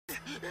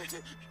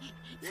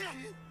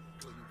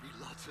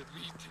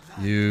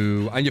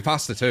And you're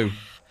faster too.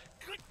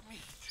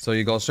 So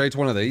you go straight to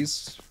one of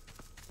these.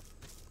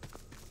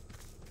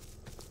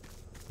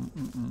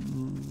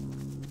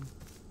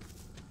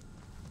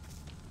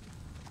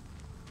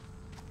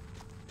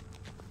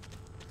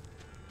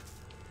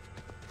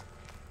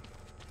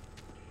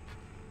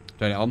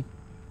 Turn it on.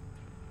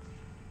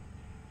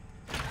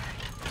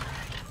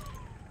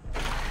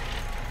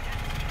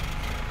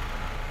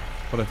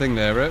 Put a thing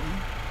there, right?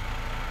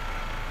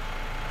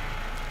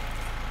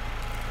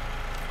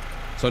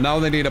 So now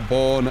they need a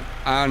bone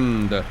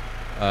and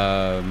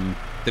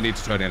they need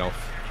to turn it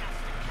off.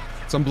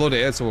 Some blood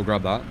here, so we'll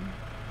grab that.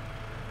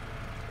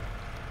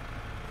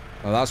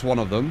 Well, that's one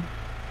of them.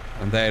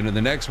 And then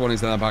the next one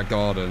is in the back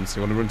garden, so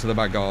you want to run to the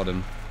back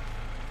garden.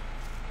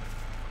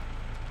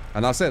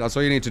 And that's it. That's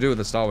all you need to do at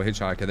the start with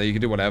Hitchhiker. There you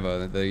can do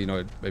whatever. You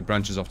know, it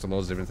branches off to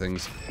loads of different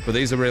things. But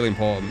these are really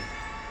important.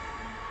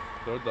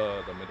 Go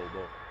the middle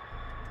door.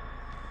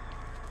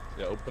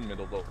 Yeah, open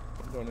middle door.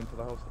 I'm going into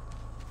the house.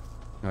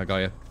 I got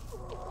you.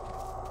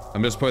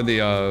 I'm just putting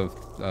the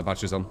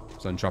batteries on,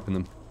 so I'm trapping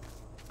them.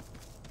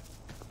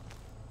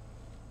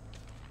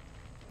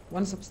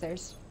 One's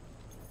upstairs.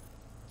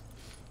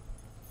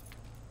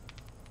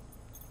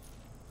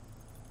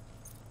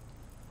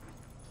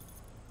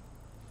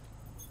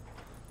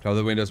 Cover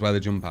the windows where they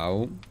jump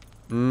out.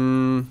 I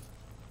don't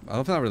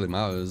think that really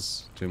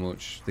matters too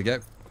much. They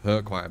get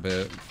hurt quite a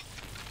bit.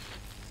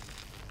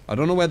 I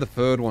don't know where the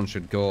third one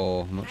should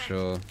go. I'm not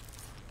sure.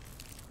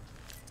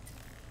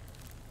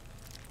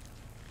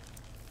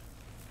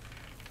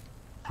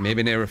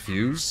 Maybe near a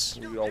fuse?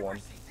 We got one.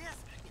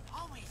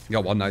 You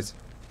got one, nice.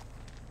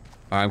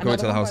 Alright, I'm going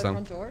to the house now.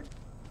 Front door.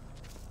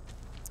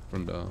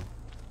 Front door.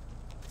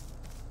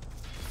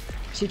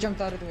 She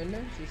jumped out of the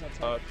window. She's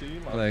outside.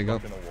 Team, there you go.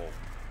 In a wall.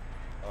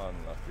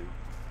 Unlucky.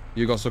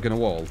 You got stuck in a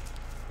wall?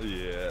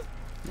 Yeah.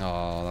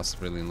 Oh, that's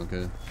really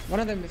unlucky. One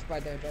of them is by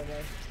the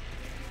doorway.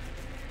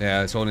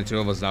 Yeah, it's only two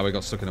of us now. We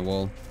got stuck in a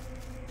wall.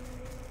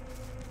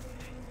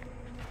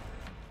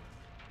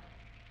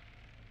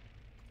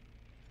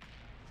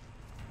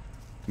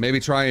 Maybe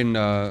try and,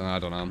 I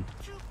don't know.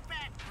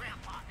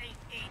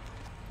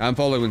 I'm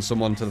following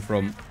someone to the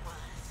front.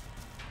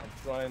 I'm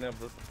trying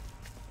everything,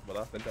 but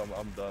I think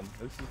I'm done.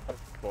 This is happened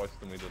twice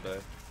to me today.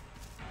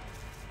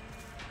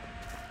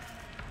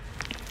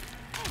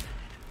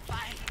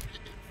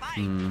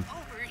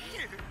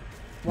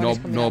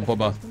 No,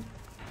 Bubba.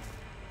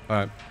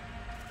 Alright.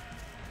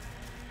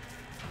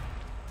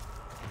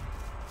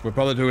 We're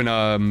probably doing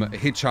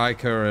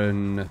Hitchhiker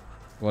and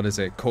what is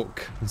it?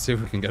 Cook. Let's see if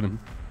we can get him.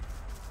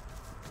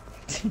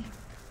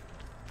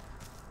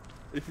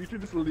 If you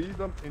could just lead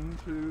them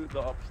into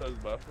the upstairs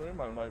bathroom,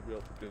 I might be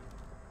able to do it.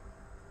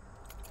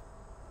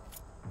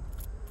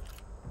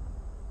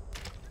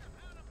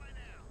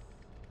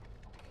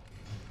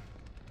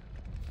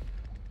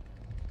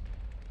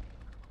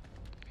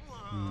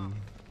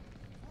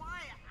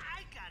 Why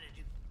I gotta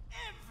do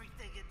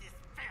everything in this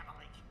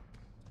family?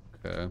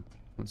 Okay,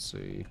 let's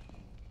see.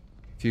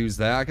 Fuse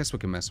there. I guess we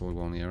can mess with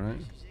one here,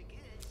 right?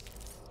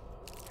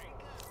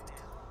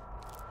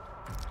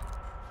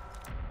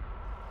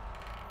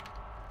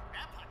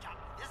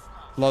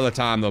 A lot of the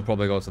time they'll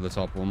probably go to the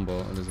top one,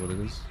 but it is what it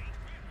is.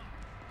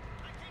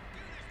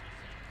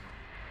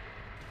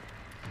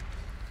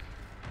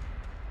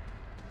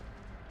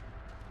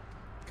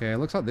 Okay,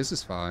 looks like this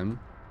is fine.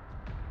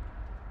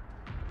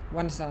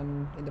 One's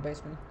in the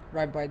basement,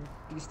 right by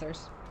these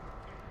stairs.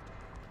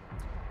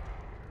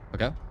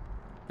 Okay.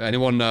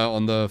 Anyone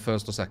on the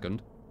first or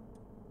second?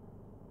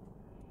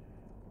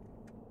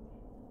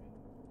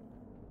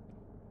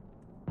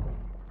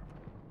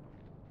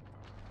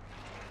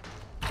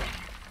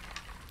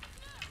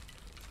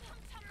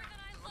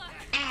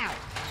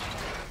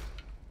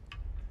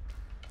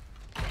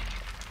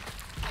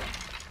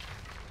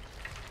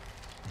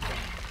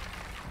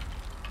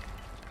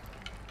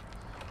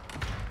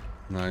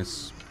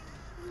 Nice.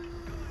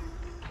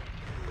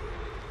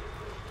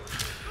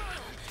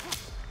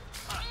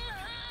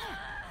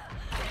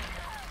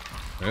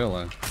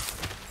 Really?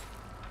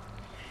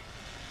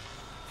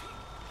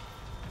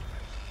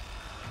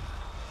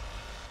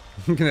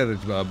 You can hear the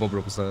Bubba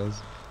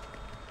upstairs.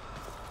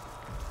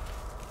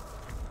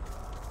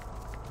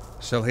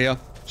 Still here?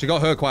 She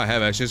got hurt quite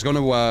heavy. She's going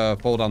to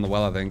fall down the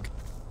well, I think.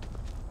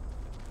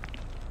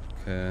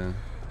 Okay.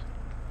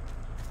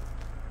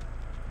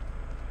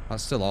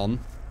 That's still on.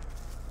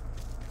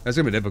 It's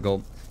going to be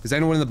difficult. Is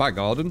anyone in the back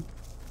garden?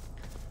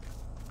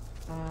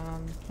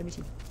 Let me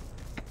see.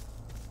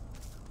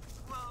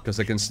 Because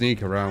they can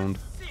sneak around.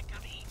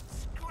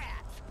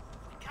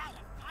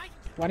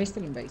 One is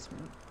still in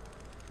basement.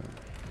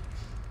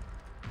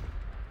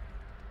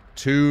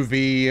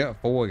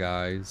 2v4,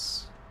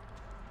 guys.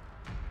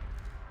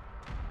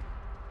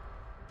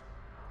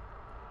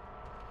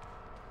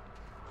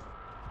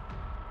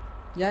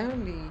 Yeah, I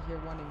only hear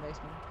one in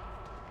basement.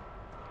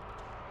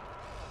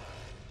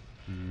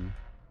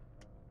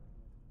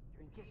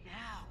 Drink it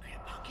now,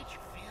 Grandpa. Get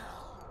your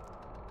fill.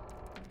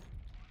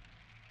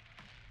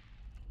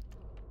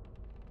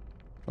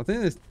 I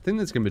think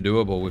this can be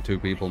doable with 2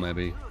 people,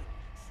 maybe.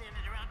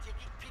 Standing around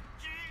taking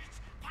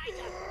pictures. Find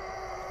us.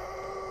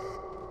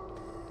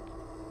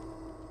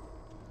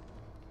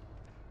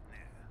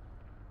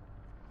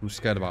 I'm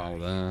scared about out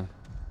there.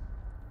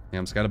 Yeah,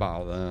 I'm scared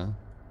about out there.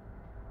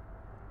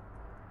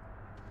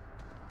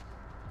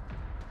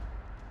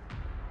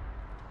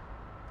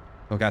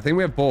 Okay, I think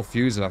we have both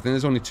fuses. I think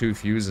there's only 2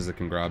 fuses that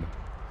can grab.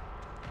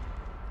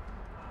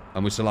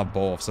 And we still have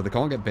both, so they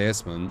can't get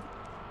basement.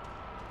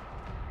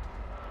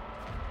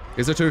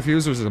 Is there 2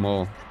 fuses or is there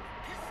more?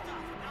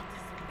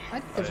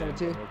 I think there's only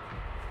 2.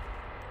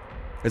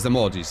 Is there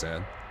more, do you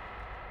say?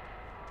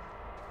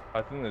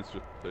 I think it's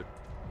just 2.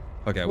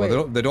 Okay,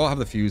 well, they don't have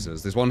the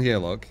fuses. There's one here,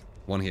 look.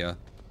 One here.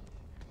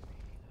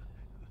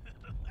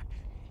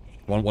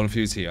 One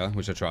fuse here,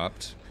 which are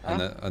trapped.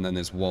 And then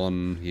there's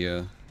one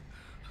here.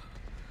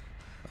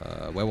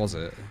 Where was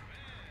it?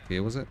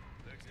 Here, was it?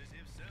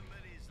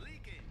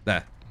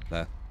 There.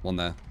 There. One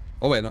there.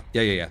 Oh, wait, no.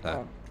 Yeah, there.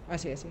 Oh, I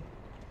see.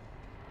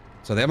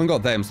 So they haven't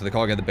got them, so they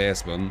can't get the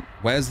basement.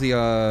 Where's the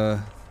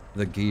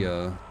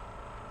gear?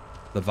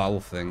 The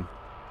valve thing?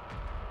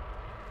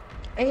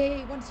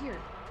 Hey, one's here.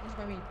 One's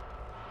by me.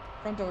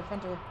 Front door.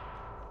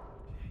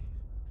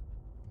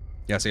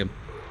 Yeah, I see him.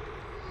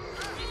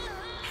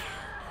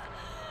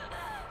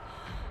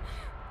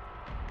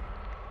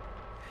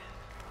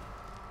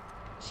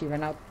 She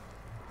ran out.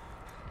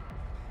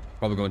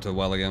 Probably going to the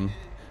well again.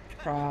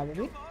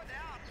 Probably.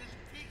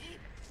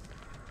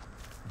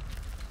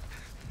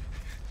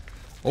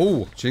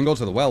 Oh, she can go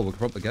to the well. We could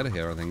probably get her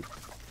here, I think.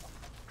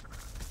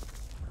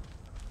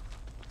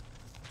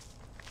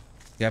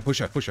 Yeah, push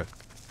her.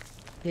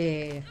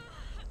 Yeah.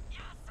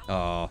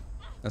 Oh,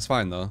 that's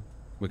fine though.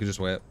 We could just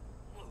wait.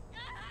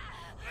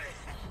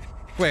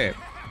 Wait.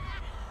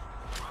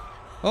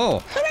 Oh.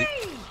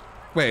 Hooray!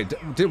 Wait,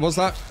 was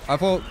that? I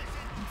thought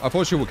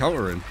she was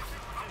countering.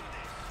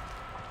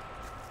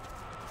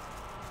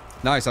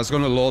 Nice, that's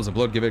gonna loads of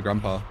blood. Give it,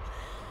 Grandpa.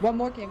 One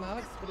more came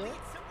out.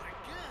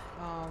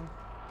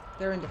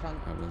 They're in the front.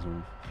 Oh, there's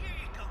one. Here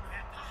you go,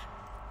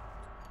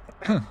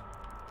 Grandpa.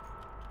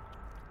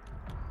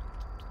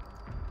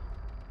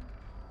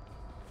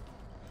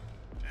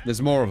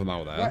 There's more of them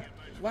out there.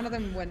 One of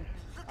them went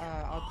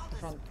out the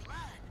front.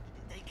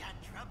 They got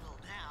trouble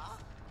now.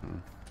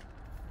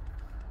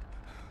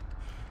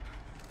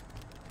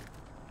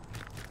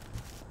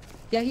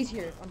 Yeah, he's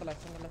here on the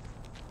left.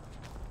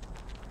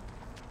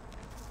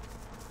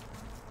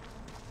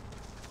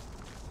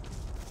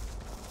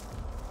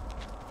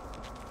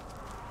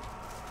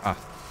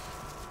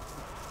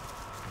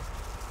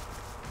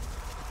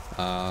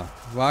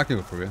 Well, I can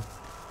go through here.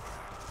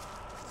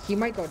 He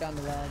might go down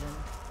the well then.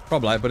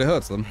 Probably, but it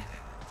hurts them.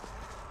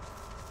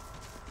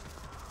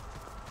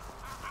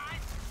 I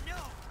know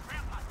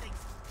Grandpa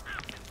thinks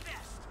I'm the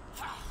best.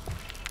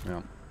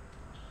 Yeah.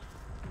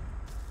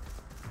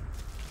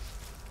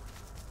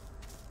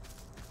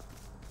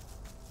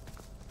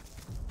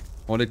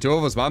 Only 2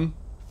 of us, man.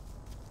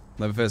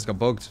 Leatherface got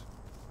bugged.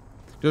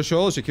 Just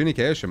shows your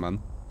communication,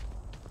 man.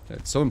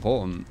 It's so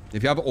important.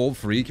 If you have all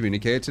 3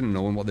 communicating and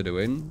knowing what they're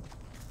doing,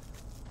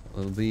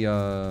 it'll be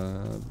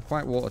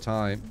quite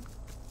watertight.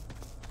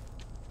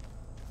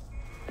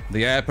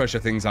 The air pressure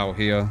thing's out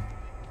here.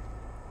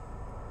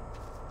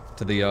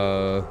 To the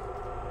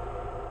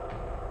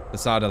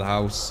side of the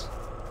house.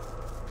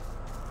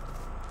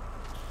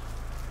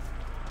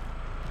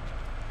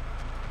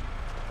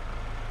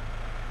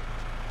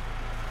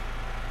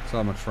 So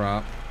I'm a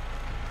trap.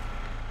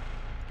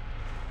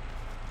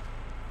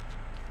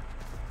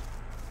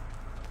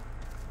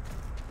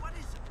 What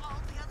is all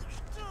the others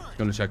doing?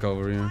 Gonna check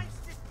over here. Why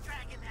is this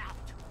dragging out?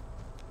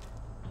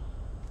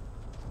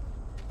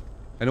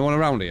 Anyone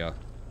around here?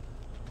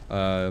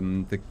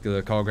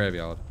 The car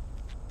graveyard.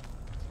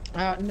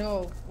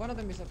 No. One of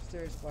them is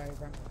upstairs by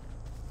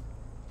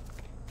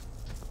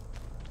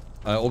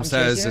Grandpa.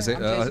 Upstairs,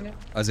 chasing it.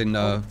 as in,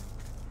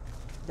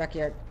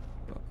 Backyard.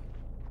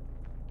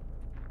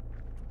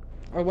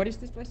 Or what is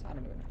this place? I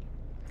don't even know.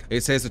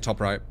 it says the top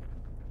right.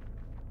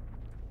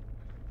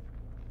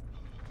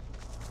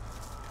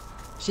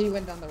 She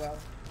went down the well.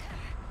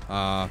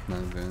 No,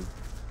 okay.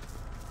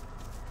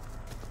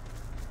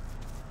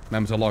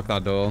 Remember to lock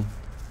that door.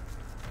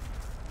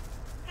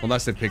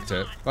 Unless they picked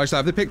it. Actually,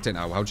 have they picked it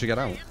now? How'd she get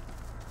out?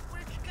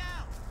 Where'd you go?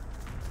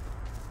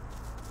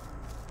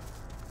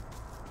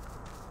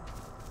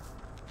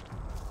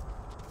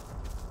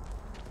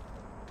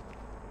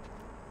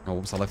 Oh,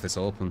 whoops, I left this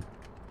open.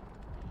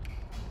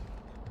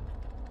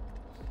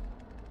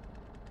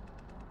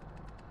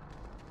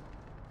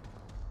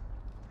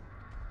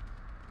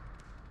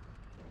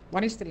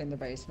 One is still in the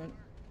basement.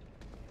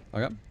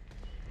 Okay.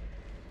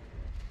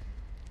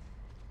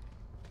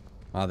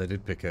 Ah, they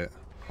did pick it.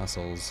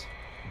 Assholes.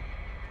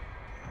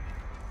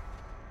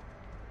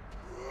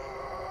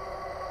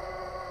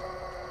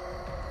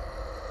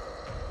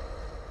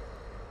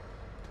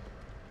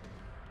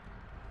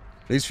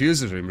 These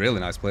fuses are in really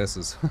nice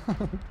places.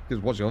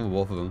 Just watch over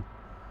both of them.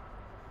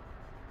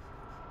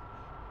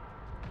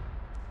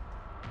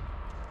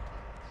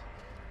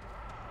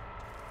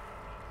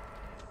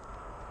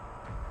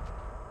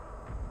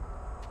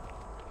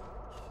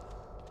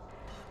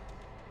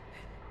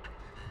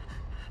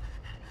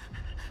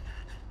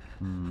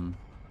 Hmm.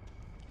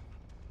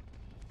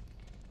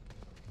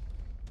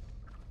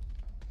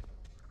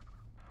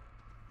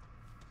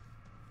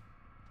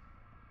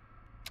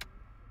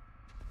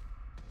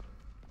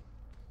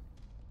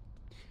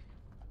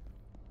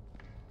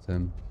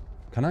 So,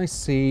 can I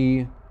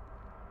see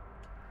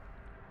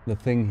the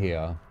thing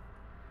here?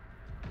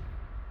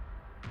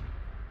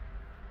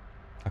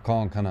 I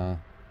can't, can I?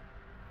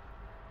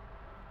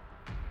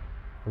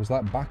 Was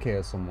that back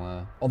here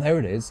somewhere? Oh, there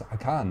it is. I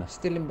can.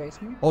 Still in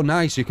basement. Oh,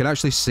 nice. You can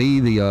actually see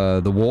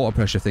the water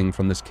pressure thing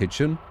from this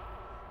kitchen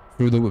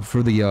through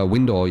the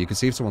window. You can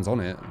see if someone's on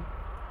it.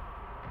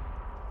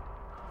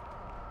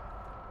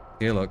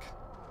 Here, look.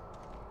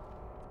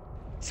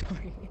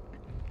 Sorry.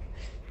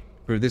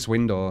 Through this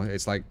window,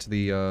 it's like to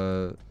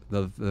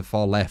the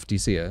far left. Do you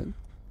see it?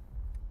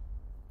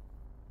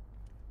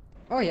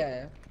 Oh yeah,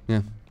 yeah.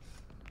 Yeah.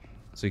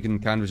 So you can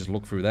kind of just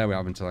look through there without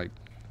having to like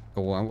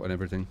go out and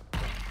everything.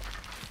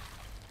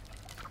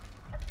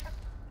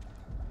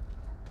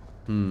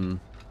 Hmm.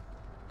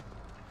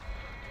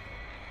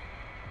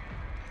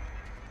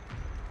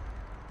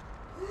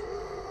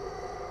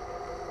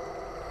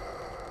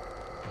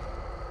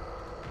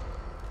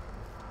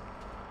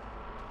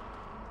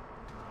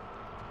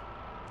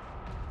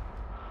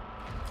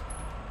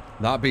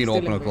 That being Still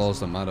open in or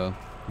closed doesn't matter.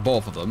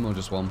 Both of them or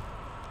just one?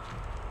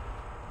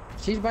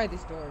 She's by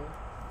this door.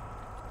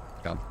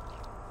 Okay.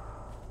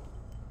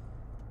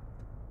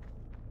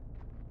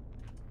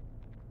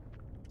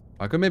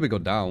 I could maybe go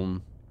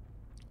down.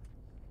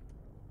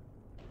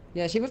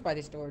 Yeah, she was by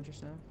this door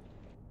just now.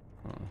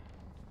 Oh.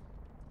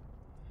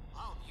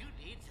 All you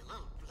need's a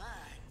little blood.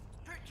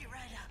 Perk you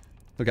right up.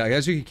 Look, I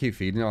guess you can keep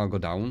feeding. I'll go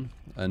down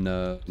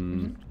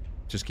and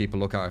just keep a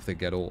lookout if they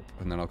get up,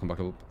 and then I'll come back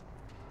up.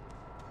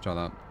 Try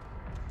that.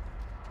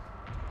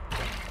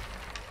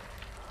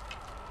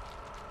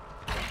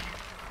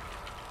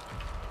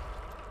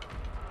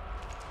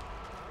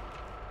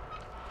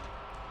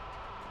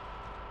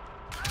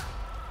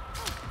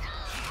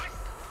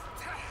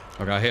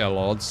 Okay, I hear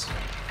lords.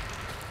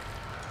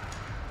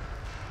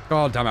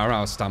 God damn it, I ran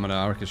out of stamina.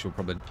 I reckon she'll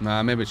probably...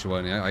 Nah, maybe she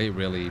won't. I ain't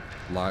really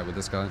light with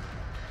this guy.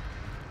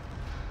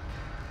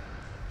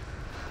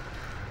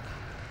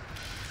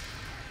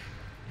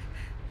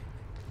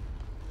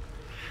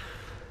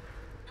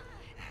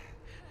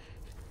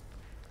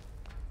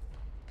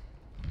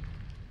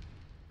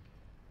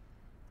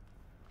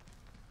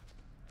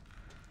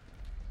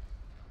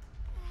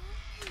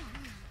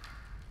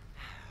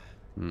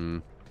 Hmm.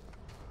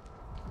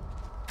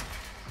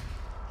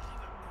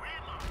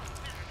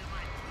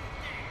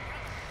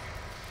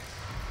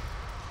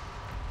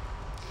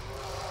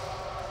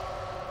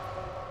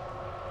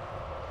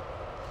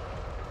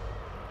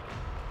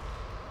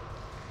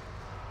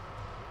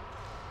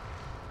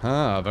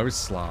 Ah, very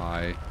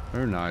sly.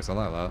 Very nice. I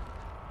like that.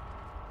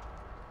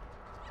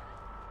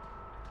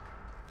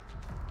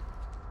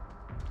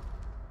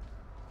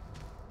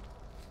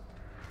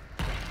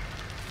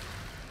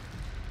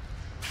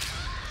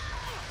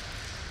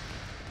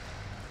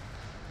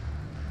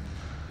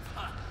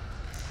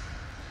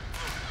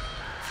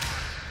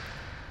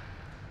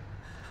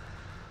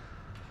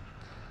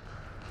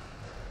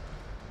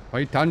 Why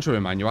are you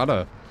tantruming, man? You had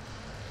her.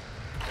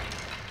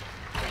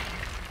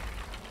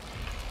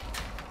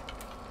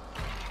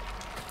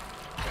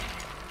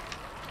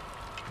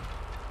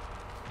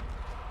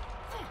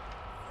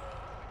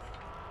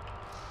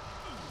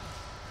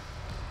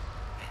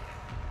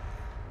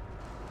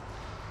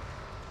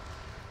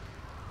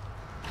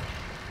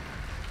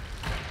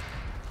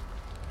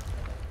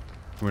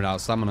 We're out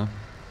of stamina.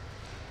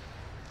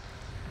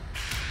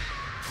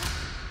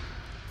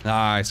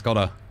 Nice, got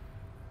her.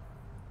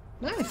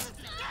 Nice.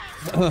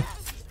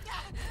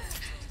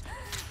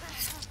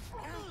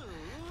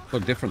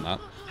 Look different,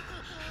 that.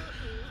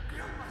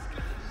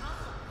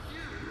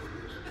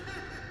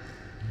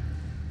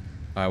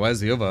 Alright,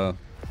 where's the other?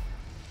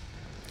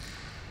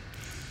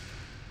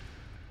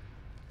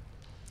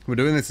 We're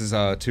doing this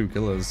as 2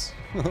 killers.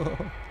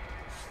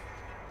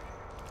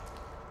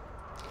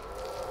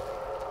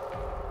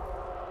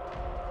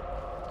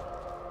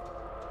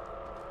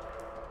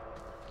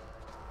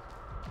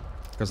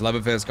 Because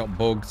Leatherface got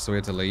bugged, so we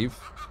had to leave.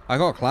 I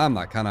gotta climb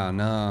that, can I?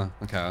 Nah.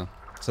 Okay.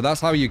 So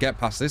that's how you get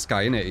past this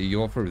guy, innit? You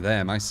go through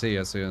them. I see,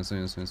 I see, I see,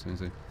 I see, I see, I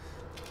see.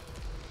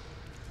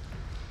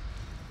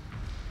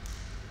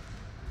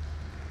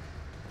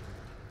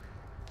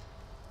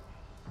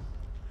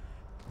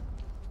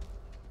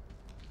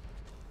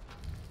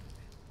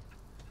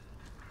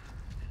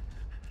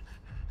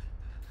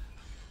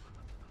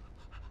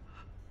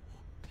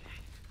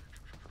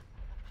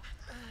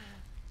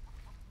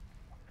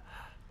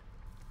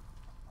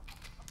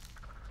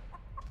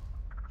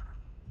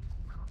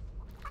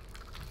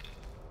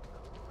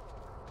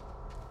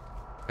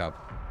 Okay.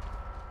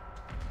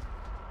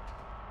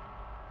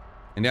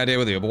 Any idea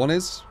where the other one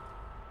is?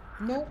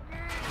 Nope.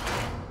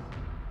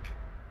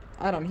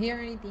 I don't hear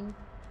anything.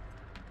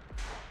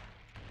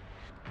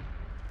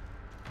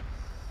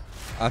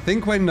 I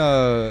think when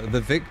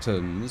the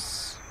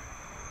victims...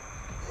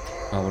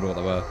 Oh, I wonder what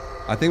they were.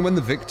 I think when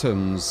the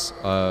victims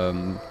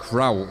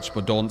crouch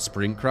but don't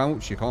sprint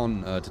crouch, you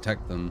can't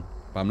detect them.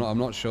 But I'm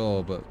not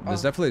sure. But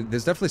there's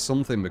definitely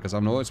something, because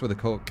I've noticed with the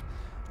cook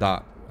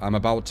that I'm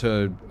about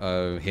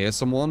to hear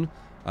someone,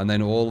 and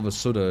then all of a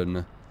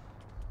sudden,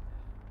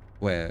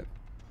 wait,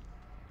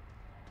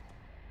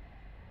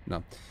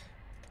 no,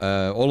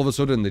 all of a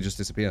sudden they just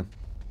disappear.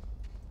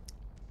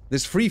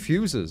 There's 3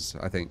 fuses,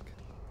 I think.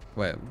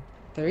 Wait.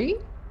 3?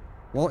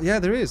 Well, yeah,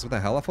 there is. What the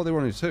hell? I thought there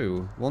were only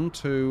 2. 1,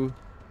 2.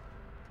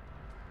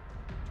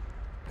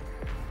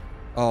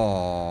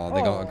 Oh,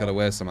 they got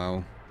away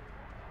somehow.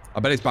 I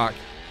bet it's back.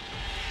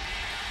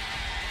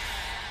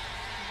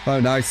 Oh,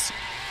 nice.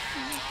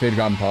 Paid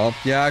grandpa.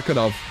 Yeah, I could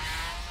have.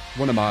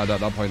 Wouldn't have mattered at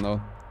that point, though.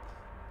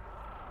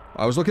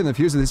 I was looking at the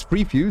fuses. There's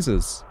 3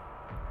 fuses.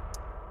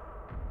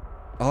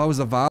 Oh, it was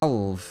a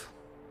valve.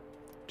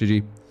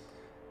 GG.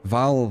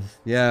 Valve.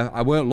 Yeah, I weren't